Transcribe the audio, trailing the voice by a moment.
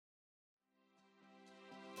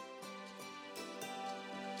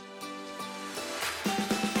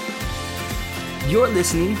You're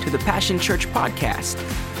listening to the Passion Church podcast.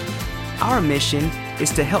 Our mission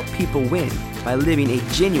is to help people win by living a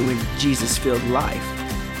genuine Jesus-filled life.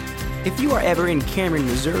 If you are ever in Cameron,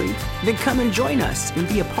 Missouri, then come and join us and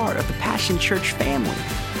be a part of the Passion Church family.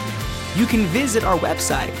 You can visit our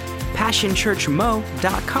website,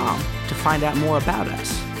 passionchurchmo.com, to find out more about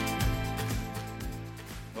us.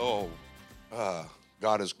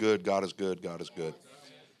 God is good, God is good, God is good.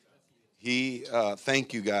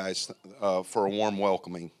 Thank you guys for a warm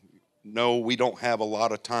welcoming. No, we don't have a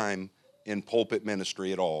lot of time in pulpit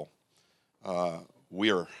ministry at all.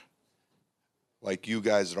 We are, like you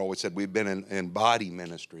guys had always said, we've been in body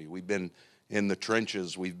ministry. We've been in the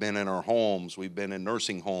trenches. We've been in our homes. We've been in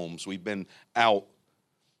nursing homes. We've been out.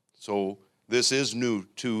 So this is new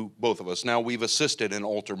to both of us. Now, we've assisted in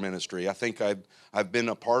altar ministry. I think I've been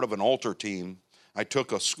a part of an altar team. I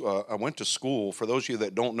went to school. For those of you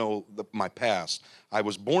that don't know my past, I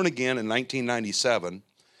was born again in 1997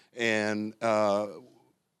 and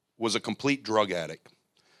was a complete drug addict,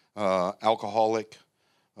 alcoholic,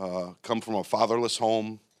 come from a fatherless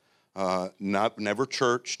home, never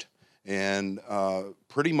churched, and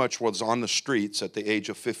pretty much was on the streets at the age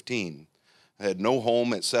of 15. I had no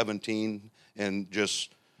home at 17 and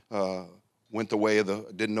just went the way of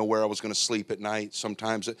didn't know where I was going to sleep at night.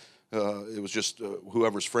 Sometimes it was just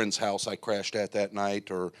whoever's friend's house I crashed at that night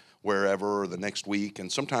or wherever, or the next week. And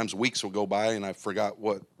sometimes weeks would go by and I forgot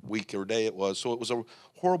what week or day it was. So it was a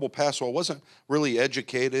horrible past. So I wasn't really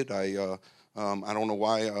educated. I don't know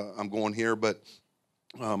why I'm going here, but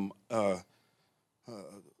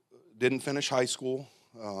didn't finish high school.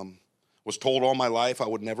 Was told all my life I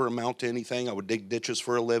would never amount to anything. I would dig ditches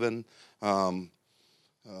for a living. I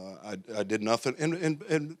did nothing.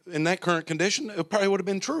 And in that current condition, it probably would have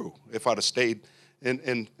been true if I'd have stayed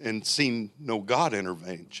and seen no God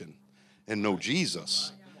intervention and no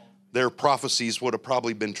Jesus. Their prophecies would have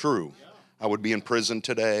probably been true. I would be in prison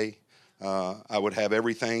today. I would have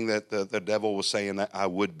everything that the devil was saying that I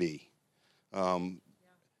would be.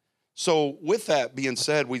 So with that being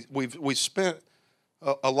said, we spent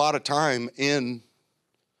a lot of time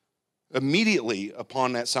immediately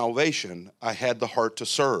upon that salvation, I had the heart to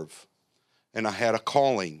serve, and I had a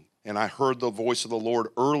calling, and I heard the voice of the Lord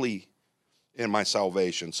early in my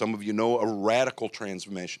salvation. Some of you know a radical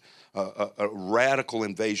transformation, a radical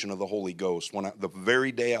invasion of the Holy Ghost. The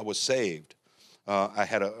very day I was saved, I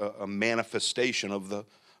had a manifestation of the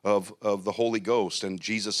Holy Ghost and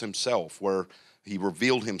Jesus himself, where he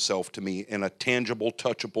revealed himself to me in a tangible,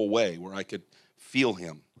 touchable way where I could feel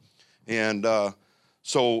him. And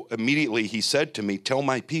so immediately he said to me, tell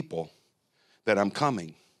my people that I'm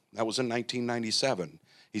coming. That was in 1997.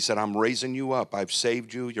 He said, I'm raising you up. I've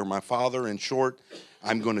saved you. You're my father. In short,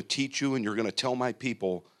 I'm going to teach you, and you're going to tell my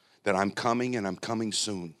people that I'm coming, and I'm coming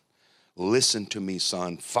soon. Listen to me,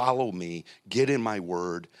 son. Follow me. Get in my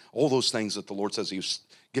word. All those things that the Lord says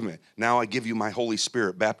give me. Now I give you my Holy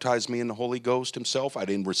Spirit. Baptize me in the Holy Ghost himself. I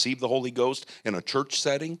didn't receive the Holy Ghost in a church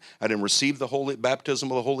setting. I didn't receive the holy baptism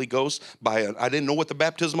of the Holy Ghost I didn't know what the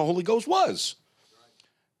baptism of the Holy Ghost was.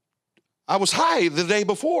 I was high the day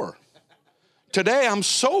before. Today I'm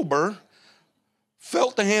sober,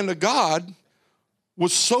 felt the hand of God,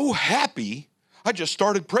 was so happy. I just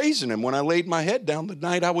started praising him when I laid my head down the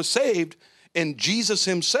night I was saved, and Jesus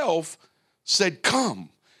himself said, come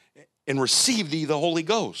and receive thee the Holy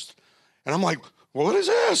Ghost. And I'm like, what is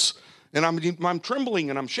this? And I'm trembling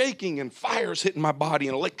and I'm shaking, and fire's hitting my body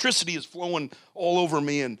and electricity is flowing all over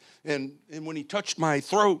me. And when he touched my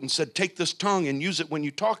throat and said, take this tongue and use it when you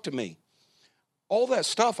talk to me. All that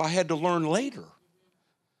stuff I had to learn later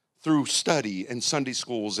through study and Sunday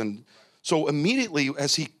schools. And so immediately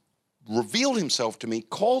as he revealed himself to me,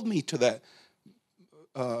 called me to that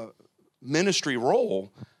ministry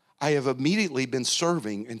role, I have immediately been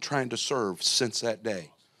serving and trying to serve since that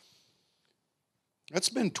day. That's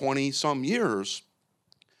been 20-some years,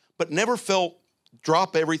 but never felt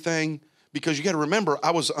drop everything, because you got to remember,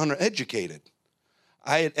 I was uneducated.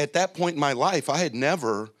 At that point in my life, I had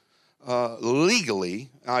never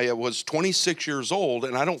legally, I was 26 years old,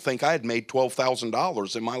 and I don't think I had made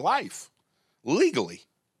 $12,000 in my life, legally.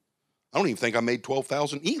 I don't even think I made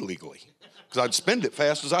 $12,000 illegally, because I'd spend it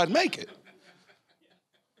fast as I'd make it.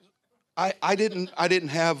 I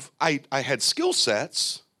had skill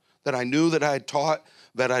sets that I knew that I had taught,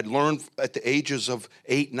 that I'd learned at the ages of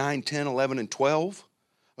 8, 9, 10, 11, and 12,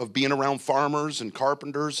 of being around farmers and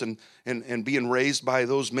carpenters and being raised by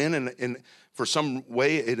those men. And for some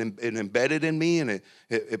way it embedded in me, and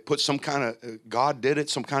it put some kind of, God did it,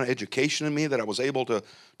 some kind of education in me that I was able to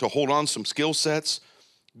hold on some skill sets.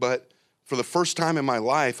 But for the first time in my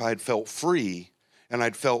life, I had felt free, and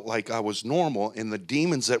I'd felt like I was normal, and the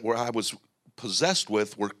demons that I was possessed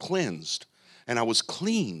with were cleansed, and I was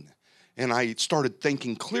clean. And I started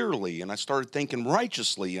thinking clearly, and I started thinking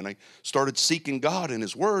righteously, and I started seeking God and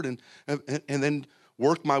His Word, and then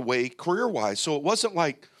worked my way career-wise. So it wasn't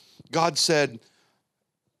like God said,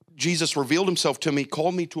 Jesus revealed Himself to me,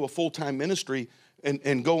 called me to a full-time ministry,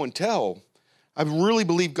 and go and tell. I really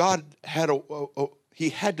believe God had He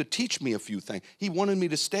had to teach me a few things. He wanted me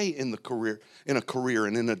to stay in a career,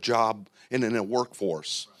 and in a job, and in a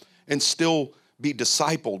workforce, and still be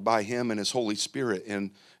discipled by Him and His Holy Spirit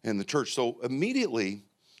and the church. So immediately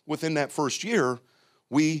within that first year,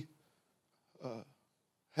 we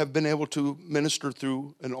have been able to minister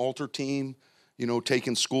through an altar team,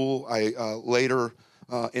 taking school. I later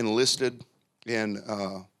enlisted and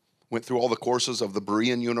went through all the courses of the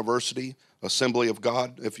Berean University, Assembly of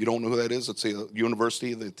God. If you don't know who that is, it's a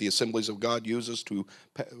university that the Assemblies of God uses to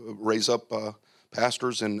raise up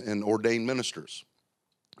pastors and ordained ministers.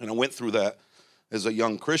 And I went through that as a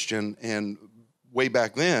young Christian, and way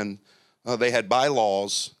back then, they had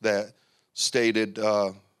bylaws that stated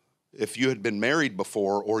if you had been married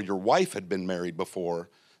before or your wife had been married before,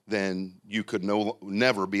 then you could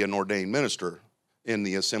never be an ordained minister in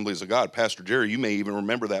the Assemblies of God. Pastor Jerry, you may even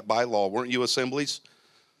remember that bylaw. Weren't you Assemblies?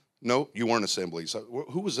 No, you weren't Assemblies.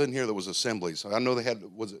 Who was in here that was Assemblies? I know they had,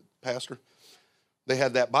 was it Pastor? They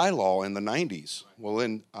had that bylaw in the 90s. Well,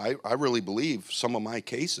 then I really believe some of my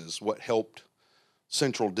cases, what helped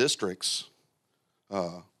central districts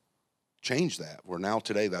change that, where now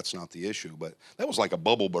today that's not the issue. But that was like a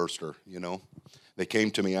bubble burster, They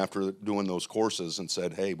came to me after doing those courses and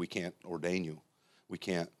said, hey, we can't ordain you. We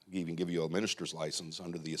can't even give you a minister's license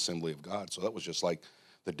under the Assembly of God. So that was just like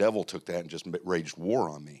the devil took that and just waged war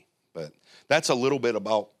on me. But that's a little bit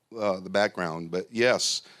about the background. But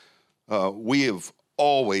yes, we have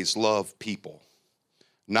always loved people.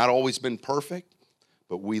 Not always been perfect,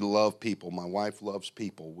 but we love people. My wife loves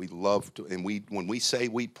people. We love to, and when we say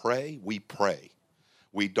we pray, we pray.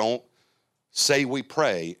 We don't say we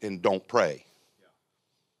pray and don't pray.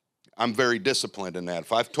 I'm very disciplined in that.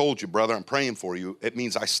 If I've told you, brother, I'm praying for you, it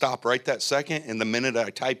means I stopped right that second, and the minute I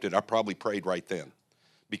typed it, I probably prayed right then,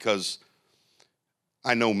 because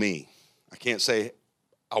I know me. I can't say,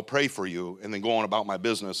 I'll pray for you, and then go on about my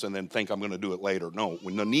business and then think I'm going to do it later. No,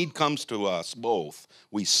 when the need comes to us both,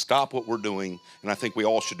 we stop what we're doing, and I think we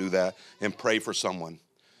all should do that, and pray for someone.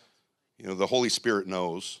 The Holy Spirit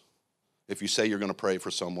knows. If you say you're going to pray for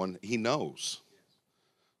someone, He knows.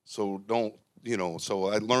 So don't, so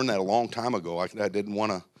I learned that a long time ago. I didn't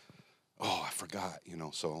want to, I forgot,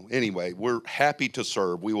 So anyway, we're happy to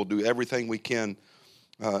serve. We will do everything we can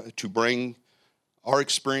to bring our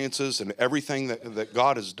experiences and everything that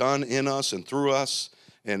God has done in us and through us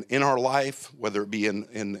and in our life, whether it be in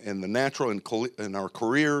the natural and in our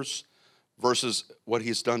careers versus what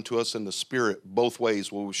He's done to us in the spirit. Both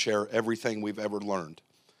ways we'll share everything we've ever learned.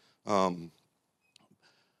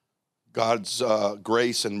 God's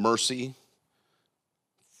grace and mercy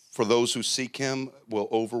for those who seek Him will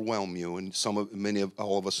overwhelm you, and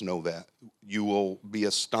all of us know that. You will be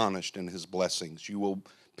astonished in His blessings. You will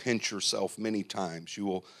pinch yourself many times. You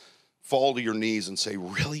will fall to your knees and say,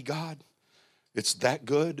 really, God? It's that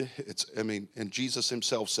good? And Jesus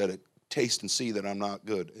Himself said it, taste and see that I'm not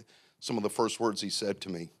good. Some of the first words He said to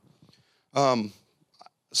me.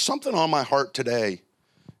 Something on my heart today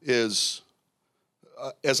is,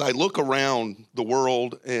 as I look around the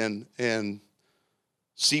world and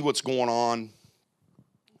see what's going on,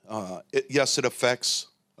 yes, it affects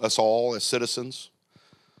us all as citizens.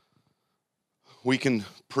 We can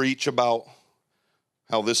preach about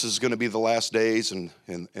how this is going to be the last days, and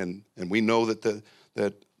we know that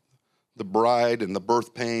the bride and the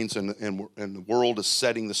birth pains and the world is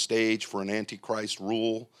setting the stage for an antichrist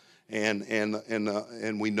rule, and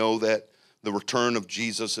we know that the return of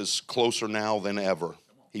Jesus is closer now than ever.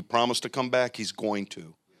 He promised to come back. He's going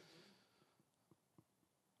to.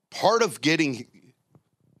 Part of getting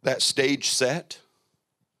that stage set,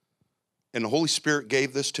 and the Holy Spirit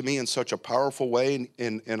gave this to me in such a powerful way,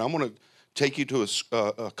 and I'm going to take you to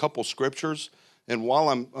a couple scriptures, and while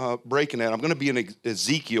I'm breaking that, I'm going to be in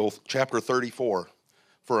Ezekiel chapter 34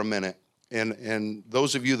 for a minute, and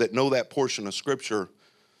those of you that know that portion of Scripture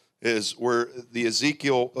is where the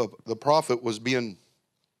Ezekiel, the prophet, the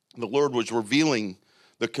Lord was revealing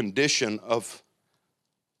the condition of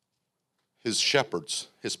His shepherds,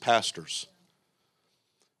 His pastors.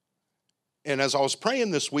 And as I was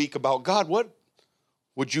praying this week about, God, what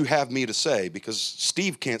would you have me to say? Because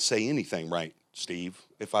Steve can't say anything right, Steve,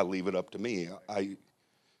 if I leave it up to me.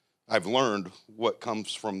 I I've learned what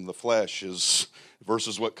comes from the flesh is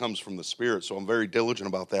versus what comes from the Spirit. So I'm very diligent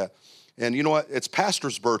about that. And you know what? It's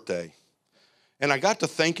Pastor's birthday. And I got to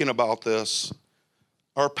thinking about this,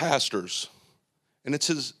 our pastors, and it's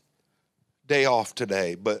his day off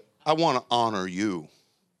today, but I want to honor you,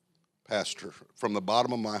 Pastor, from the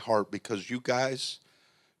bottom of my heart, because you guys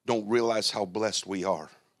don't realize how blessed we are.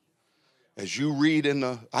 As you read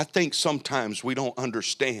I think sometimes we don't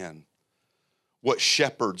understand what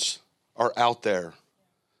shepherds are out there.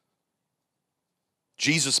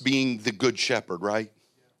 Jesus being the good shepherd, right?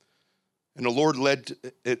 And the Lord led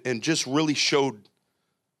and just really showed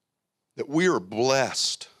that we are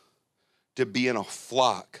blessed to be in a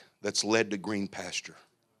flock that's led to green pasture.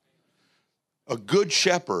 A good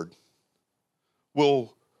shepherd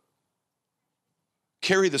will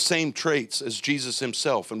carry the same traits as Jesus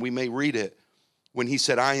himself, and we may read it when he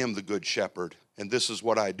said, I am the good shepherd, and this is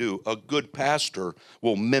what I do. A good pastor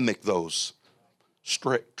will mimic those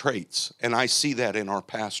traits, and I see that in our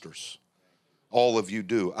pastors. All of you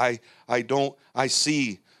do. I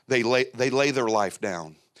see they lay their life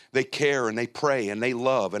down. They care and they pray and they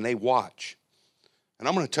love and they watch. And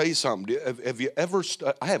I'm going to tell you something. Have you ever,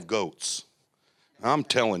 I have goats. I'm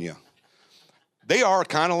telling you. They are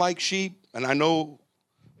kind of like sheep, and I know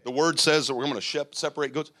the word says that we're going to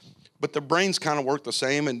separate goats, but their brains kind of work the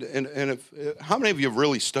same. And how many of you have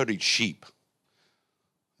really studied sheep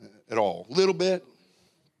at all? A little bit?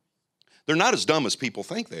 They're not as dumb as people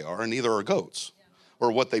think they are, and neither are goats,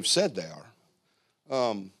 or what they've said they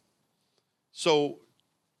are. So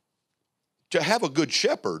to have a good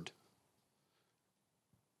shepherd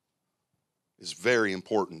is very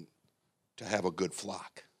important to have a good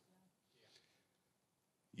flock.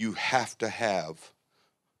 You have to have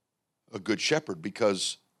a good shepherd,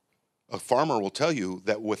 because a farmer will tell you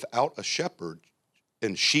that without a shepherd,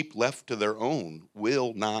 and sheep left to their own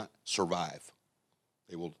will not survive.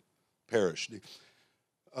 They will perish.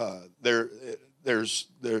 They'll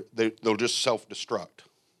just self-destruct,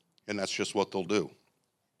 and that's just what they'll do.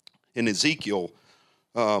 In Ezekiel,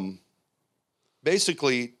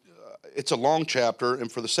 basically, it's a long chapter,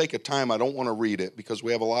 and for the sake of time, I don't want to read it because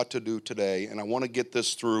we have a lot to do today, and I want to get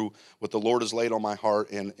this through what the Lord has laid on my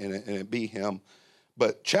heart and it be Him.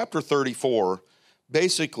 But chapter 34,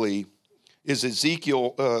 basically, is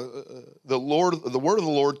Ezekiel, the word of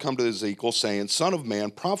the Lord come to Ezekiel, saying, Son of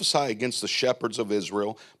man, prophesy against the shepherds of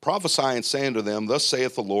Israel, prophesy and say unto them, Thus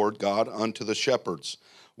saith the Lord God unto the shepherds,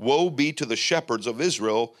 Woe be to the shepherds of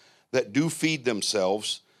Israel that do feed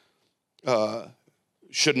themselves.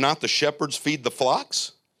 Should not the shepherds feed the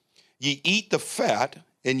flocks? Ye eat the fat,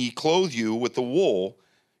 and ye clothe you with the wool.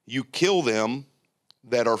 You kill them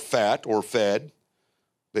that are fat or fed,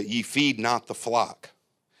 but ye feed not the flock.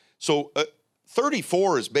 So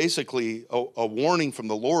 34 is basically a warning from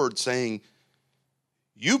the Lord saying,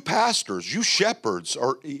 you pastors, you shepherds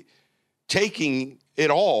are taking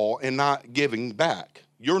it all and not giving back.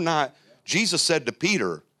 You're not, Jesus said to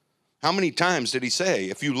Peter, how many times did he say,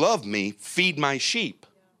 if you love me, feed my sheep?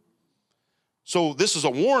 So this is a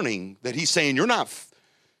warning that he's saying you're not,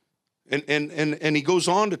 and he goes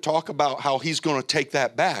on to talk about how he's going to take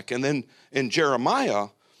that back. And then in Jeremiah,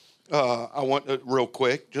 I want real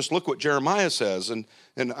quick, just look what Jeremiah says. And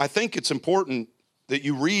I think it's important that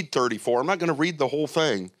you read 34. I'm not going to read the whole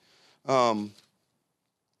thing.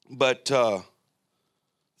 But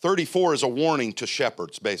 34 is a warning to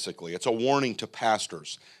shepherds, basically. It's a warning to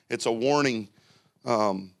pastors. It's a warning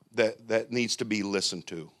that needs to be listened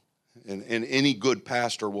to. And any good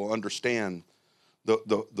pastor will understand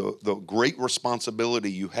the great responsibility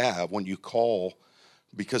you have when you call.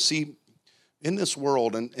 Because, see, in this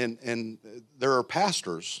world, and there are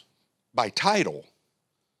pastors by title,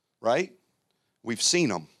 right? We've seen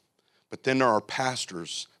them. But then there are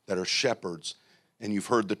pastors that are shepherds, and you've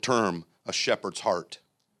heard the term, a shepherd's heart.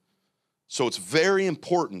 So it's very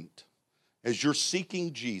important, as you're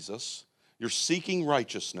seeking Jesus, you're seeking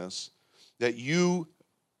righteousness, that you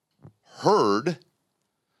herd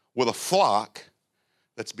with a flock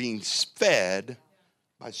that's being fed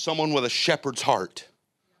by someone with a shepherd's heart,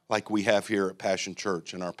 like we have here at Passion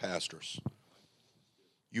Church and our pastors.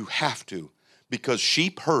 You have to, because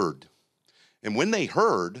sheep herd. And when they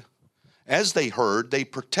herd, as they herd, they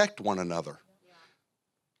protect one another.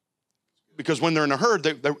 Because when they're in a herd,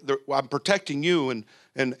 I'm protecting you and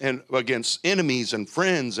against enemies and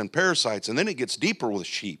friends and parasites. And then it gets deeper with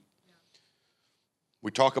sheep.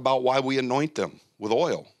 We talk about why we anoint them with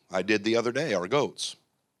oil. I did the other day, our goats.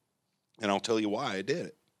 And I'll tell you why I did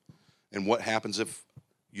it. And what happens if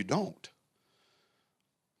you don't.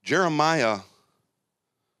 Jeremiah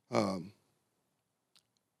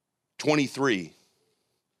 23.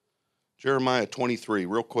 Jeremiah 23,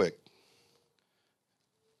 real quick.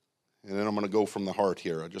 And then I'm going to go from the heart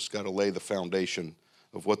here. I just got to lay the foundation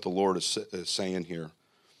of what the Lord is saying here.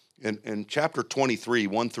 In chapter 23,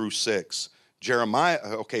 1 through 6,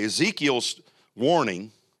 Ezekiel's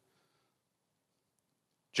warning,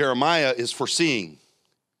 Jeremiah is foreseeing.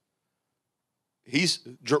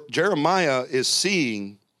 Jeremiah has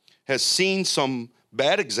seen some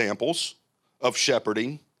bad examples of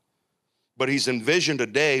shepherding, but he's envisioned a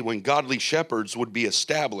day when godly shepherds would be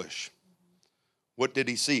established. What did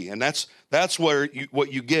he see? And that's where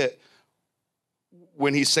what you get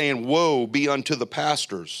when he's saying, woe be unto the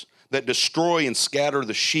pastors that destroy and scatter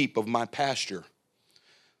the sheep of my pasture.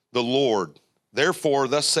 The Lord, therefore,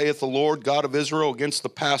 thus saith the Lord God of Israel against the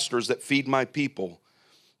pastors that feed my people.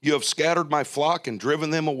 You have scattered my flock and driven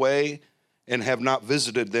them away and have not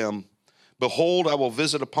visited them. Behold, I will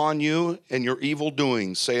visit upon you and your evil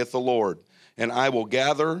doings, saith the Lord, and I will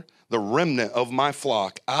gather the remnant of my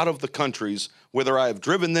flock out of the countries whither I have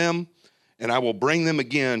driven them, and I will bring them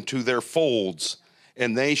again to their folds,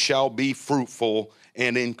 and they shall be fruitful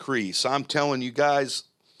and increase. I'm telling you guys,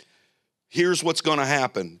 here's what's going to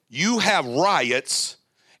happen. You have riots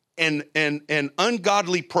and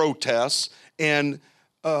ungodly protests and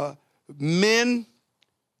men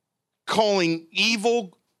calling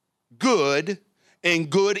evil good and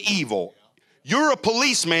good evil. You're a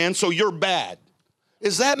policeman, so you're bad.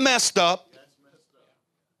 Is that messed up?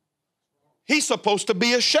 He's supposed to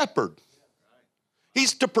be a shepherd.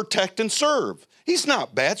 He's to protect and serve. He's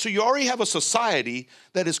not bad. So you already have a society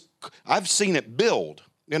that is, I've seen it build.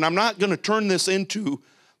 And I'm not going to turn this into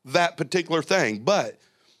that particular thing. But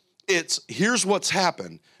here's what's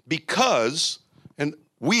happened. Because, and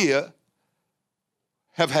we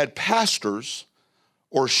have had pastors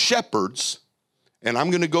or shepherds, and I'm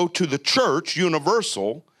going to go to the church,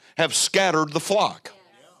 universal, have scattered the flock.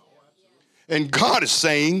 And God is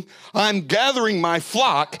saying, I'm gathering my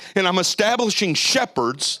flock and I'm establishing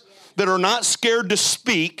shepherds that are not scared to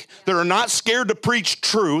speak, that are not scared to preach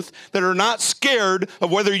truth, that are not scared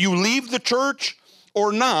of whether you leave the church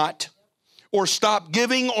or not, or stop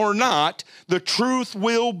giving or not, the truth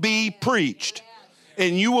will be preached.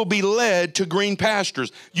 And you will be led to green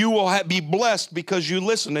pastures. You will be blessed because you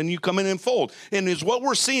listen and you come in and fold. And is what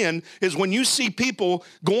we're seeing is when you see people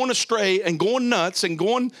going astray and going nuts and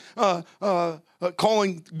going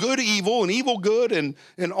calling good evil and evil good and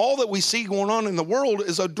all that we see going on in the world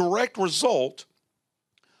is a direct result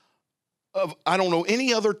of, I don't know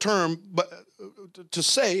any other term but to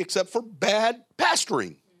say except for bad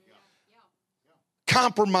pastoring,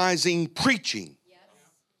 compromising preaching.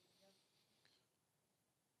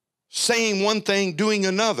 Saying one thing, doing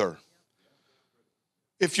another.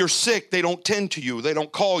 If you're sick, they don't tend to you. They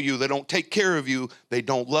don't call you. They don't take care of you. They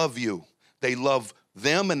don't love you. They love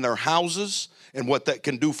them and their houses and what that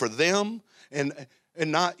can do for them and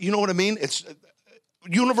not, you know what I mean? It's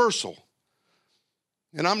universal.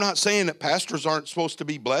 And I'm not saying that pastors aren't supposed to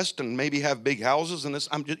be blessed and maybe have big houses and this.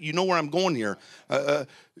 You know where I'm going here.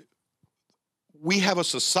 We have a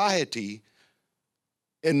society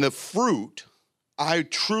and the fruit, I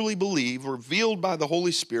truly believe, revealed by the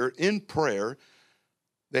Holy Spirit in prayer,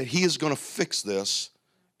 that he is going to fix this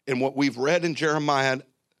in what we've read in Jeremiah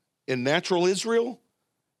in natural Israel,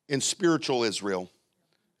 in spiritual Israel.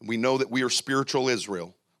 We know that we are spiritual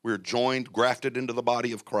Israel. We are joined, grafted into the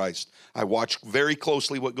body of Christ. I watch very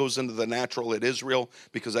closely what goes into the natural at Israel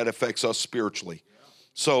because that affects us spiritually.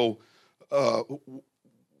 So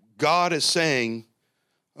God is saying,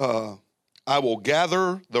 I will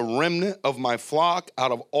gather the remnant of my flock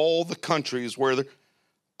out of all the countries where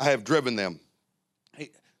I have driven them.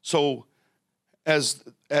 So as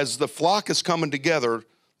the flock is coming together,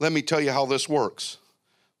 let me tell you how this works.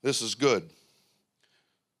 This is good.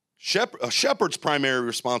 A shepherd's primary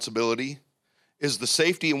responsibility is the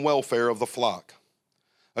safety and welfare of the flock.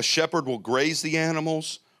 A shepherd will graze the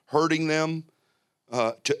animals, herding them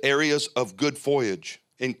to areas of good forage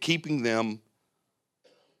and keeping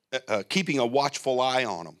a watchful eye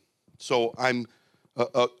on them. So I'm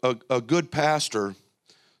a good pastor.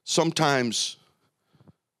 Sometimes,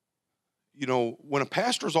 you know, when a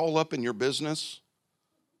pastor's all up in your business,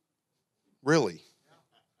 really,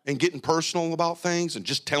 and getting personal about things and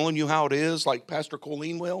just telling you how it is, like Pastor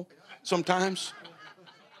Colleen will sometimes,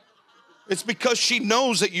 it's because she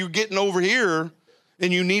knows that you're getting over here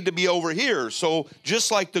and you need to be over here. So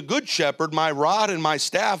just like the good shepherd, my rod and my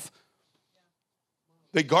staff,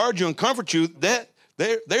 they guard you and comfort you, that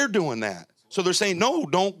they're doing that. So they're saying, no,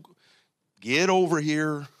 don't get over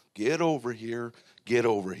here, get over here, get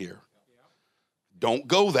over here. Don't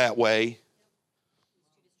go that way.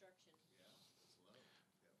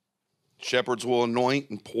 Shepherds will anoint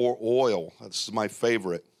and pour oil. This is my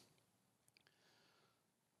favorite.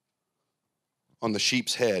 On the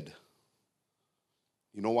sheep's head.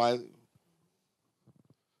 You know why?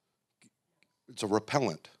 It's a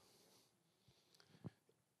repellent.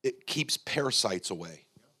 It keeps parasites away.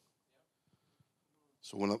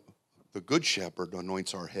 So when the good shepherd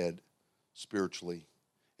anoints our head spiritually,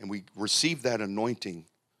 and we receive that anointing,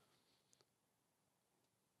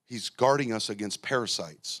 he's guarding us against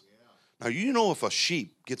parasites. Now, you know, if a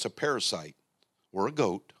sheep gets a parasite, or a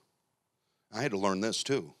goat, I had to learn this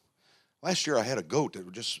too. Last year I had a goat that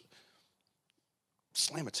would just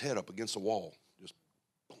slam its head up against the wall. Just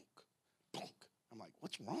plunk, plunk. I'm like,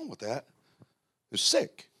 what's wrong with that? It's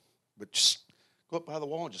sick. But just go up by the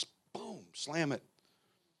wall and just boom, slam it.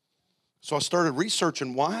 So I started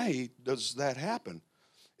researching, why does that happen?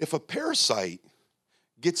 If a parasite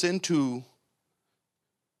gets into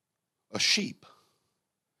a sheep,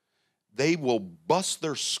 they will bust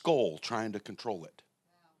their skull trying to control it.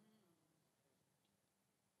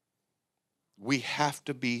 We have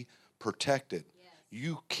to be protected.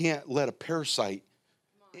 You can't let a parasite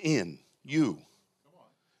in you.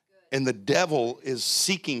 And the devil is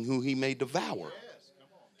seeking who he may devour.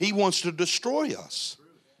 He wants to destroy us.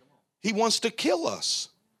 He wants to kill us.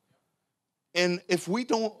 And if we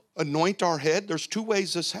don't anoint our head, there's two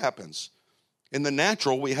ways this happens. In the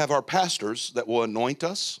natural, we have our pastors that will anoint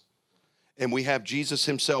us, and we have Jesus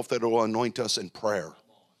himself that will anoint us in prayer.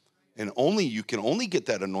 And you can only get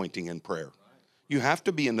that anointing in prayer. You have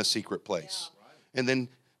to be in the secret place. And then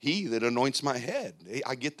he that anoints my head.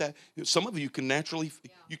 I get that. Some of you can naturally,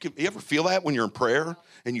 you ever feel that when you're in prayer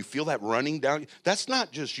and you feel that running down? That's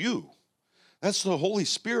not just you. That's the Holy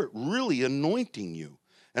Spirit really anointing you.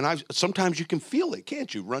 And sometimes you can feel it,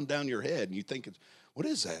 can't you? Run down your head and you think, what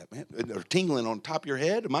is that, man? They're tingling on top of your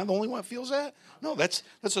head. Am I the only one that feels that? No, that's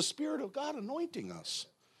the Spirit of God anointing us.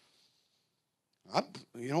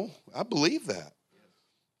 I believe that.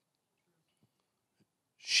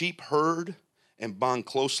 Sheep herd and bond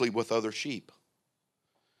closely with other sheep.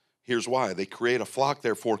 Here's why. They create a flock,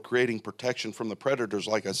 therefore, creating protection from the predators,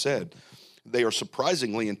 like I said. They are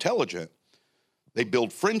surprisingly intelligent. They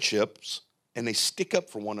build friendships, and they stick up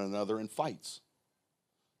for one another in fights.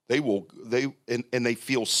 They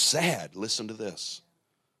feel sad, listen to this,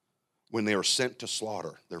 when they are sent to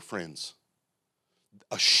slaughter their friends.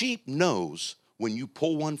 A sheep knows when you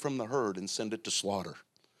pull one from the herd and send it to slaughter.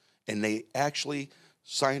 And they actually,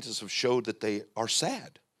 scientists have showed that they are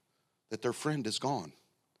sad that their friend is gone.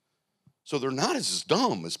 So they're not as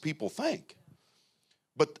dumb as people think.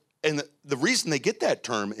 And the reason they get that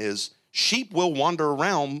term is sheep will wander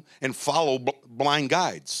around and follow blind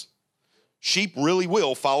guides. Sheep really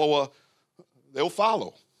will they'll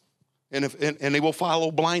follow. And they will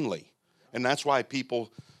follow blindly. And that's why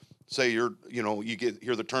people say you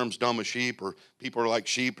hear the terms dumb as sheep, or people are like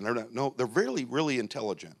sheep, and they're really, really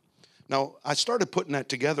intelligent. Now, I started putting that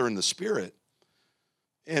together in the spirit,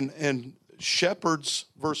 and shepherds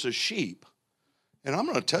versus sheep. And I'm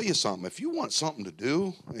going to tell you something. If you want something to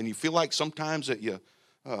do, and you feel like sometimes that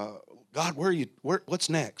God, what's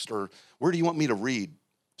next? Or where do you want me to read?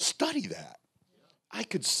 Study that. I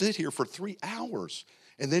could sit here for 3 hours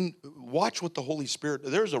and then watch what the Holy Spirit,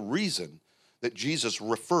 there's a reason that Jesus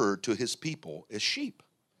referred to his people as sheep.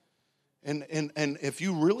 And if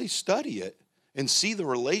you really study it and see the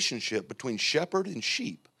relationship between shepherd and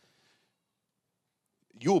sheep,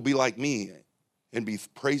 you will be like me and be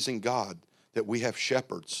praising God that we have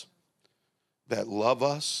shepherds that love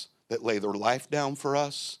us, that lay their life down for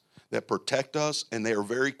us, that protect us, and they are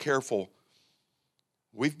very careful.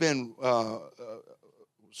 We've been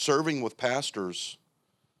serving with pastors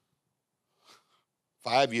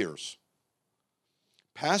 5 years.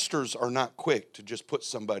 Pastors are not quick to just put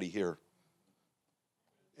somebody here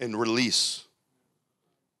and release.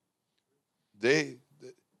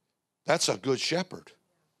 That's a good shepherd.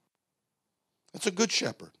 That's a good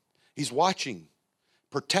shepherd. He's watching,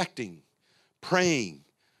 protecting, praying,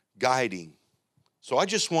 guiding. So I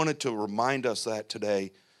just wanted to remind us that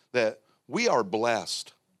today, that we are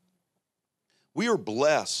blessed. We are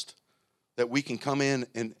blessed that we can come in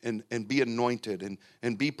and be anointed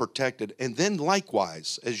and be protected. And then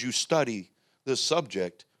likewise, as you study this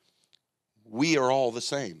subject, we are all the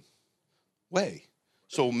same way.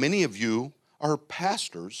 So many of you are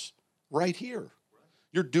pastors right here.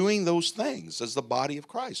 You're doing those things as the body of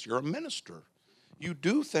Christ. You're a minister. You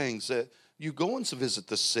do things that you go and visit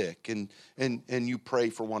the sick and you pray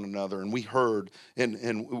for one another, and we heard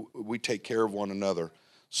and we take care of one another.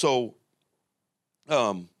 So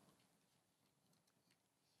one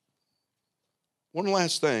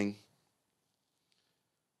last thing.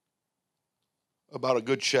 about a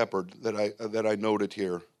good shepherd that I noted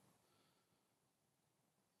here.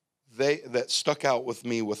 That stuck out with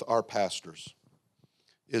me with our pastors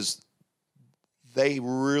is they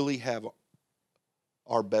really have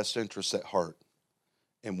our best interests at heart,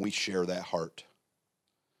 and we share that heart.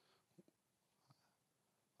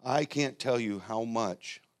 I can't tell you how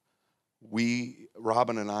much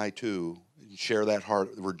Robin and I too, share that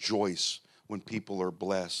heart, rejoice when people are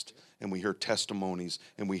blessed and we hear testimonies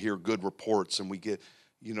and we hear good reports and we get,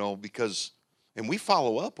 and we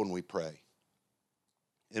follow up when we pray.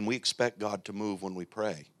 And we expect God to move when we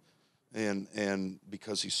pray. And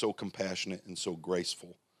because he's so compassionate and so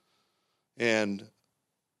graceful. And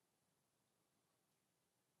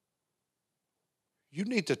you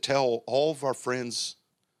need to tell all of our friends,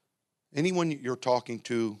 anyone you're talking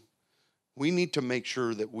to, we need to make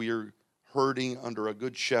sure that we're herding under a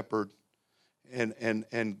good shepherd.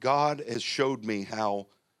 And God has showed me how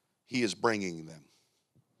he is bringing them.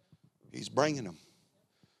 He's bringing them.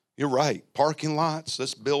 You're right. Parking lots,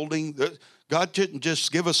 this building. God didn't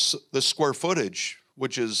just give us the square footage,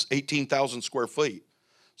 which is 18,000 square feet.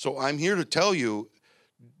 So I'm here to tell you,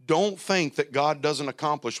 don't think that God doesn't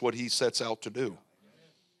accomplish what he sets out to do.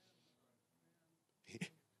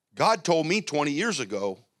 God told me 20 years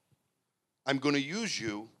ago, I'm going to use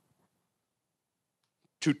you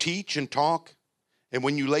to teach and talk. And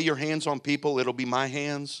when you lay your hands on people, it'll be my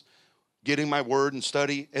hands getting my word and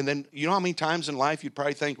study. And then, you know how many times in life you'd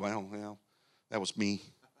probably think, well, that was me.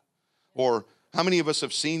 Or how many of us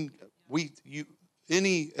have seen,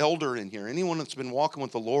 any elder in here, anyone that's been walking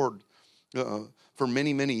with the Lord for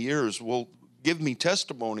many, many years will give me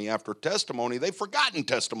testimony after testimony. They've forgotten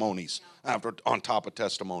testimonies on top of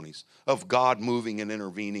testimonies of God moving and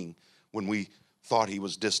intervening when we thought he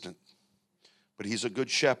was distant. But he's a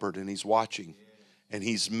good shepherd and he's watching. And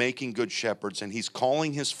he's making good shepherds, and he's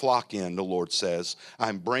calling his flock in, the Lord says.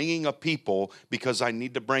 I'm bringing a people because I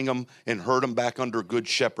need to bring them and herd them back under good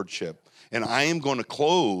shepherdship. And I am going to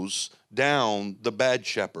close down the bad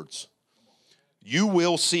shepherds. You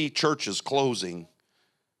will see churches closing,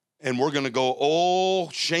 and we're going to go, oh,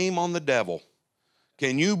 shame on the devil.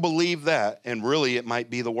 Can you believe that? And really, it might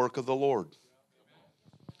be the work of the Lord.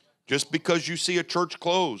 Just because you see a church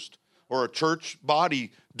closed or a church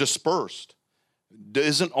body dispersed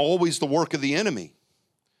isn't always the work of the enemy.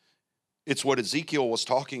 It's what Ezekiel was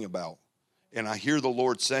talking about. And I hear the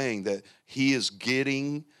Lord saying that he is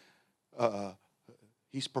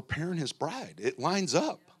he's preparing his bride. It lines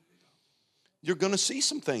up. You're going to see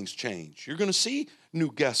some things change. You're going to see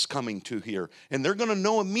new guests coming to here. And they're going to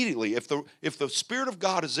know immediately if the Spirit of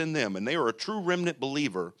God is in them and they are a true remnant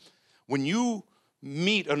believer, when you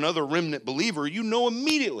meet another remnant believer, you know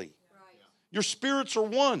immediately. Your spirits are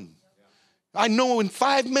one. I know in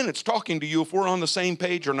 5 minutes talking to you if we're on the same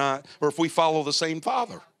page or not, or if we follow the same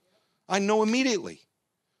Father. I know immediately.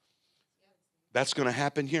 That's going to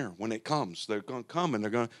happen here when it comes. They're going to come and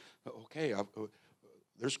they're going to, okay,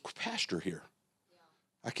 there's pasture here.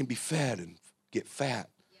 I can be fed and get fat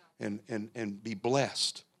and be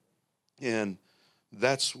blessed. And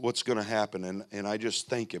that's what's going to happen. And I just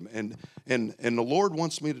thank him. And the Lord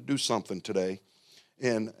wants me to do something today.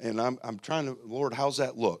 And I'm trying to, Lord, how's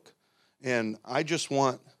that look? And I just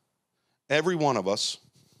want every one of us,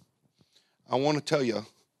 I want to tell you,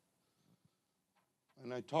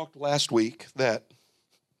 and I talked last week that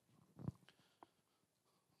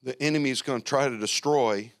the enemy is going to try to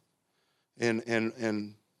destroy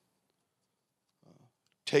and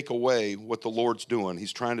take away what the Lord's doing.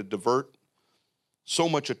 He's trying to divert so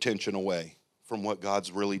much attention away from what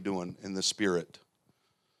God's really doing in the Spirit.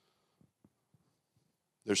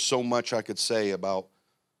 There's so much I could say about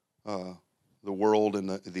the world and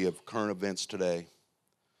the current events today.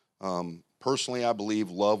 Personally, I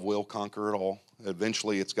believe love will conquer it all.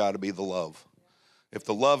 Eventually, it's got to be the love. If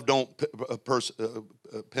the love don't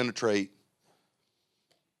penetrate,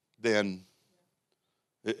 then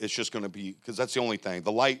it's just going to be, because that's the only thing.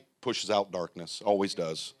 The light pushes out darkness, always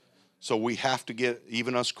does. So we have to get,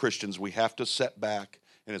 even us Christians, we have to set back.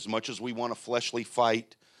 And as much as we want to fleshly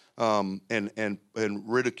fight and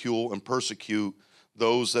ridicule and persecute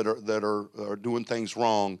those that are doing things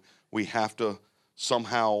wrong, we have to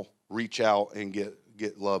somehow reach out and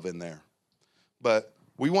get love in there. But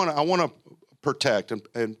I want to protect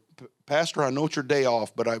and Pastor, I know it's your day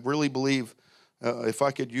off, but I really believe if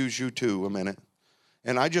I could use you too a minute.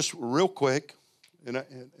 And I just real quick,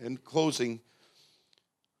 in closing,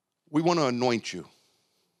 we want to anoint you.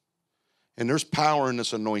 And there's power in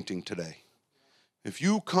this anointing today. If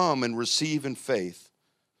you come and receive in faith,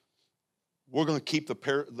 we're going to keep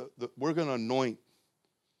we're going to anoint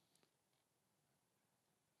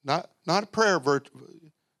Not a prayer.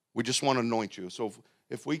 We just want to anoint you. So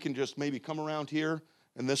if we can just maybe come around here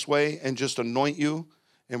in this way and just anoint you,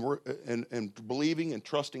 and we're and believing and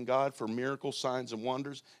trusting God for miracles, signs, and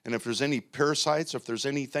wonders. And if there's any parasites, if there's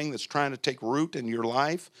anything that's trying to take root in your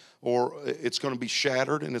life, or it's going to be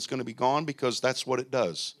shattered and it's going to be gone, because that's what it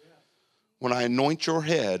does. When I anoint your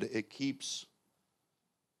head, it keeps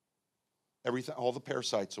everything, all the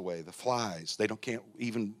parasites away, the flies. Can't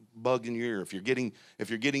even bug in your ear. If you're getting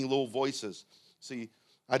little voices. See,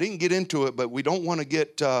 I didn't get into it, but we don't want to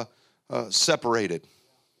get separated.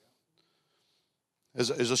 As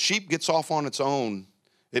a sheep gets off on its own,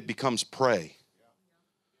 it becomes prey.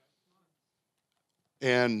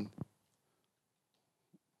 And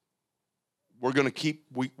we're going to keep,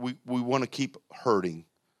 we want to keep herding.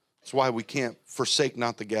 That's why we can't forsake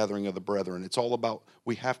not the gathering of the brethren. It's all about,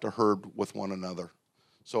 we have to herd with one another.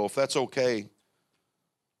 So if that's okay,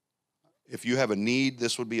 if you have a need,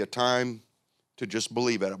 this would be a time to just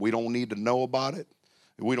believe it. We don't need to know about it.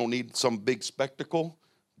 We don't need some big spectacle.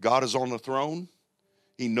 God is on the throne.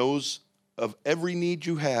 He knows of every need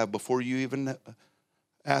you have before you even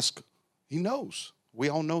ask. He knows. We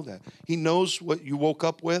all know that. He knows what you woke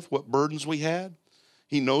up with, what burdens we had.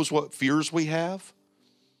 He knows what fears we have.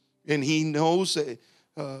 And he knows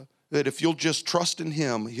that if you'll just trust in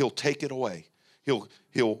him, he'll take it away.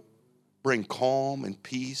 He'll bring calm and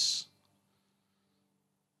peace.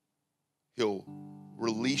 He'll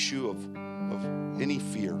release you of any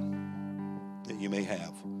fear that you may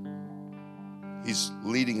have. He's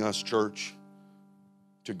leading us, church,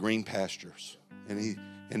 to green pastures.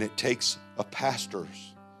 And it takes a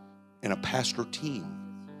pastors and a pastor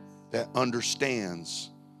team that understands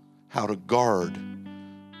how to guard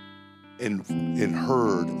and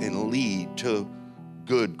herd and lead to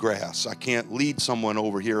good grass. I can't lead someone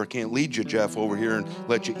over here. I can't lead you, Jeff, over here and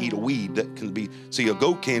let you eat a weed that can be. See, a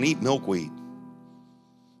goat can't eat milkweed.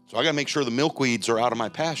 So I got to make sure the milkweeds are out of my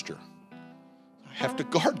pasture. I have to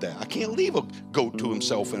guard that. I can't leave a goat to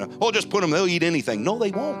himself just put them, they'll eat anything. No,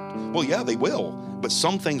 they won't. Well, yeah, they will, but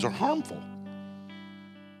some things are harmful.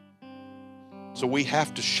 So we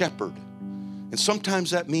have to shepherd. And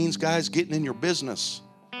sometimes that means, guys, getting in your business.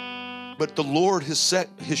 But the Lord has set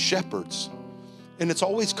his shepherds. And it's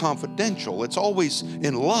always confidential. It's always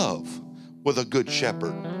in love with a good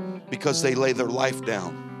shepherd because they lay their life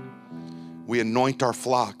down. We anoint our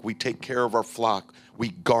flock. We take care of our flock. We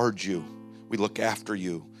guard you. We look after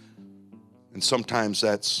you. And sometimes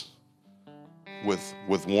that's with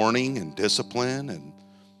warning and discipline and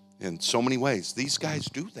in so many ways. These guys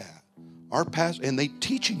do that. Our pastor, and they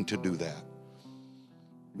teaching to do that.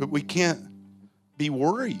 But we can't be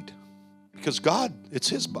worried because God, it's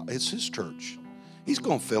his church. He's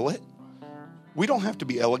going to fill it. We don't have to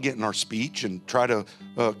be elegant in our speech and try to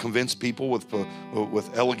convince people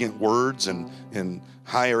with elegant words and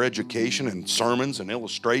higher education and sermons and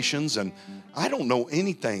illustrations. And I don't know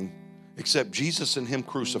anything except Jesus and him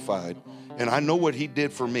crucified. And I know what he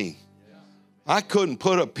did for me. I couldn't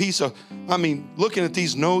put a piece of, looking at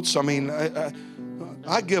these notes,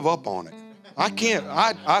 I give up on it. I can't,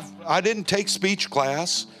 I didn't take speech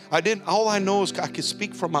class. All I know is I can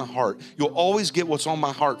speak from my heart. You'll always get what's on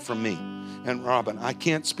my heart from me. And Robin, I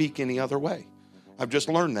can't speak any other way. I've just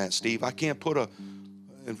learned that, Steve. I can't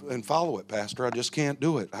and follow it, Pastor. I just can't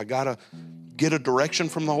do it. I got to get a direction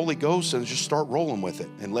from the Holy Ghost and just start rolling with it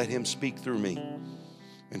and let him speak through me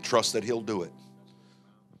and trust that he'll do it.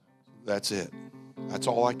 That's it. That's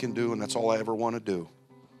all I can do, and that's all I ever want to do.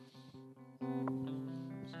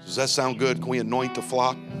 Does that sound good? Can we anoint the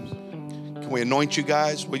flock? Can we anoint you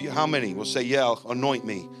guys? How many? We'll say, yeah, anoint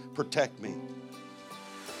me, protect me.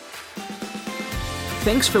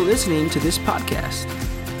 Thanks for listening to this podcast.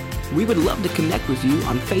 We would love to connect with you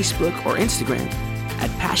on Facebook or Instagram at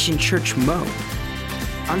Passion Church Mo.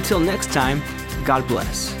 Until next time, God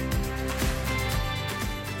bless.